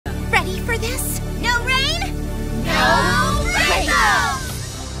for this? No rain? No rainbow!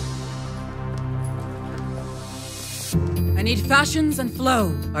 I need fashions and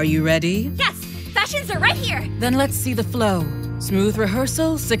flow. Are you ready? Yes, fashions are right here. Then let's see the flow. Smooth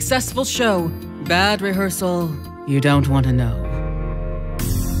rehearsal, successful show. Bad rehearsal, you don't want to know.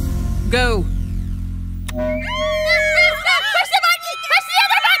 Go. Push the button! Push the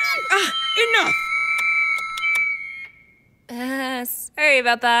other button! Enough! Sorry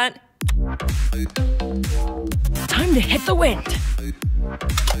about that. Time to hit the wind.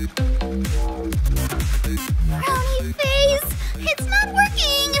 Brownie face! It's not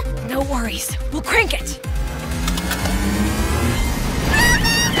working! No worries, we'll crank it.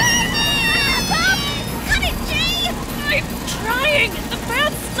 Cut it, Jade! I'm trying, the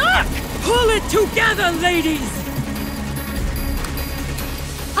fan's stuck. Pull it together, ladies.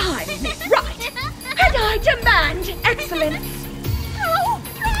 I'm right, and I demand excellence. Oh,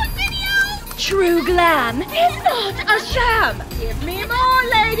 wrong video! True glam is not a sham. Give me more,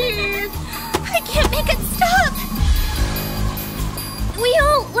 ladies. I can't make it stop! We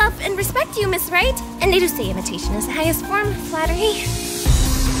all love and respect you, Miss Wright. And they do say imitation is the highest form of flattery.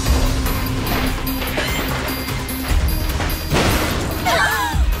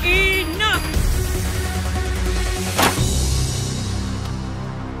 Enough!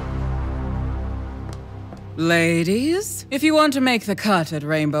 Ladies, if you want to make the cut at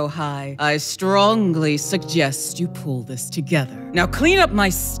Rainbow High, I strongly suggest you pull this together. Now clean up my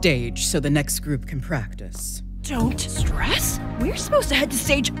stage so the next group can practice. Don't stress. We're supposed to head to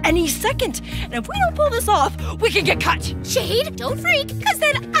stage any second. And if we don't pull this off, we can get cut. Jade, don't freak, because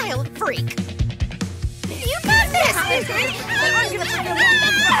then I'll freak. You got this!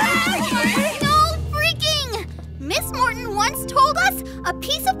 No freaking! Miss Morton once told us a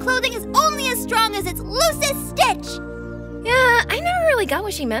piece of clothing is only as strong as its loosest stitch. Yeah, I never really got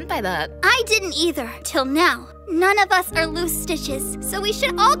what she meant by that. I didn't either, till now. None of us are loose stitches, so we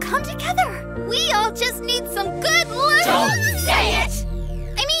should all come together. We all just need some good luck. Don't say it!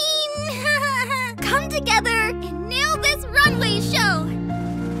 I mean, come together and nail this runway show.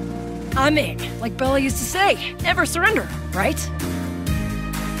 I'm in. Like Bella used to say, never surrender, right?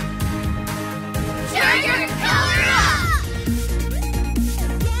 Turn your color up!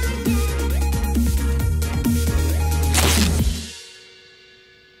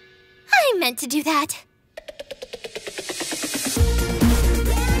 I meant to do that.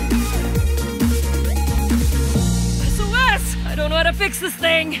 SOS! I don't know how to fix this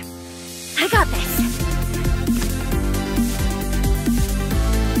thing. I got this.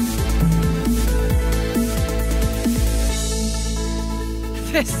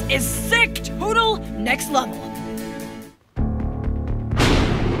 This is sick! Total next level.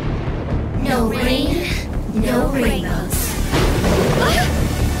 No rain, no rainbows.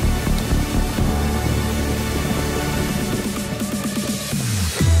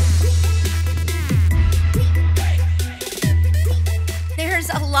 There's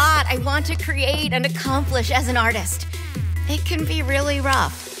a lot I want to create and accomplish as an artist. It can be really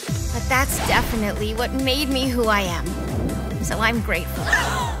rough, but that's definitely what made me who I am. So I'm grateful.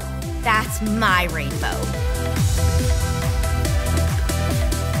 That's my rainbow.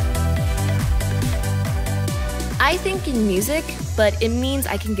 I think in music, but it means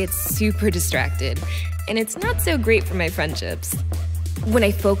I can get super distracted, and it's not so great for my friendships. When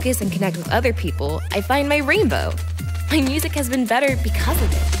I focus and connect with other people, I find my rainbow. My music has been better because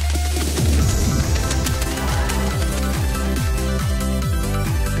of it.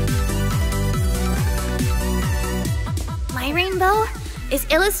 My rainbow is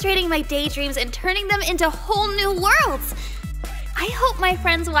illustrating my daydreams and turning them into whole new worlds. I hope my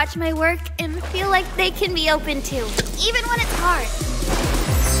friends watch my work and feel like they can be open too, even when it's hard.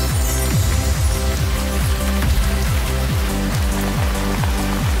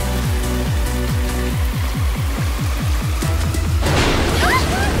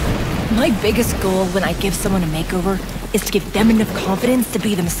 My biggest goal when I give someone a makeover is to give them enough confidence to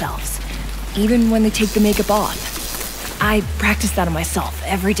be themselves, even when they take the makeup off. I practice that on myself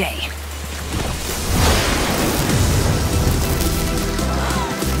every day.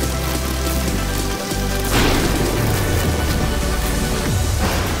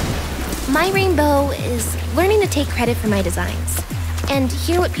 My rainbow is learning to take credit for my designs and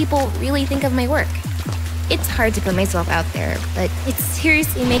hear what people really think of my work. It's hard to put myself out there, but it's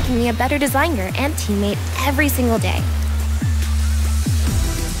seriously making me a better designer and teammate every single day.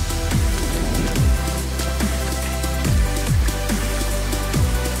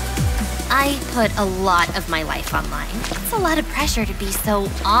 I put a lot of my life online. It's a lot of pressure to be so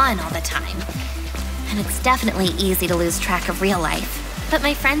on all the time. And it's definitely easy to lose track of real life. But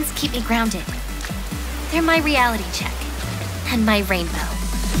my friends keep me grounded. They're my reality check. And my rainbow.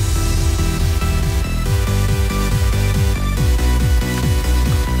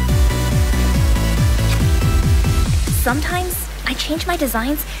 Sometimes I change my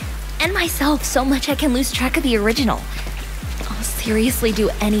designs and myself so much I can lose track of the original. I'll seriously do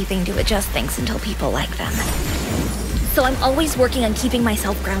anything to adjust things until people like them. So I'm always working on keeping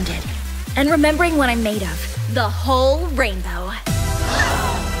myself grounded and remembering what I'm made of. The whole rainbow.